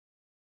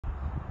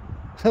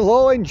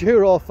Hello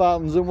Enduro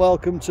fans, and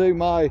welcome to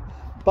my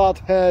bad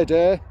hair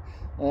day.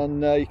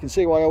 And you can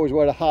see why I always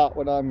wear a hat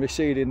when I'm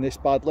receding this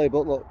badly,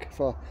 but look,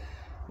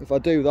 if I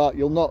do that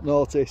you'll not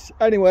notice.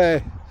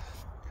 Anyway,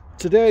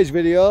 today's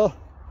video,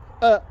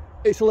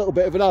 it's a little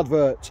bit of an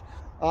advert.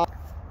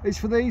 It's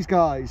for these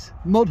guys,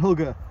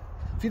 Mudhugger.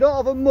 If you don't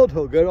have a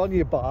Mudhugger on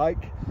your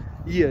bike,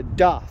 you're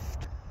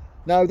daft.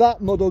 Now that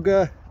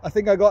Mudhugger, I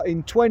think I got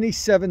in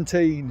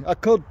 2017. I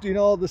could, you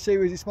know, the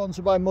series is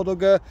sponsored by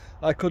Mudhugger.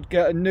 I could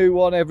get a new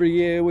one every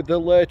year with the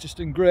latest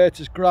and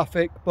greatest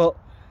graphic, but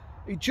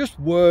it just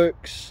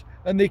works,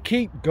 and they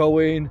keep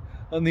going,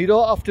 and you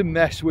don't have to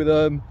mess with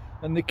them,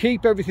 and they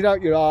keep everything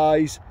out your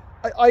eyes.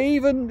 I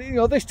even, you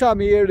know, this time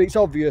of year it's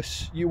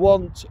obvious you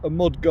want a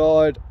mud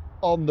guard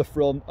on the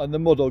front, and the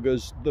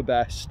Mudhugger's the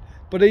best.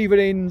 But even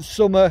in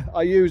summer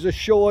I use a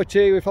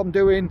shorty if I'm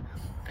doing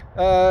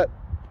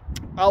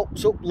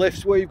Alps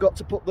uplifts where you've got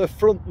to put the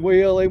front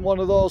wheel in one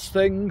of those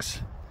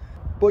things.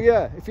 But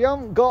yeah, if you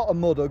haven't got a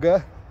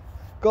Mudhugger,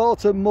 go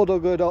to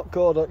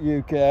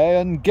mudhugger.co.uk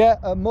and get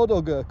a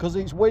Mudhugger, because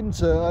it's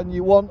winter and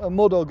you want a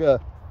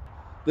Mudhugger.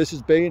 This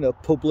has been a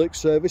public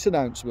service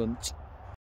announcement.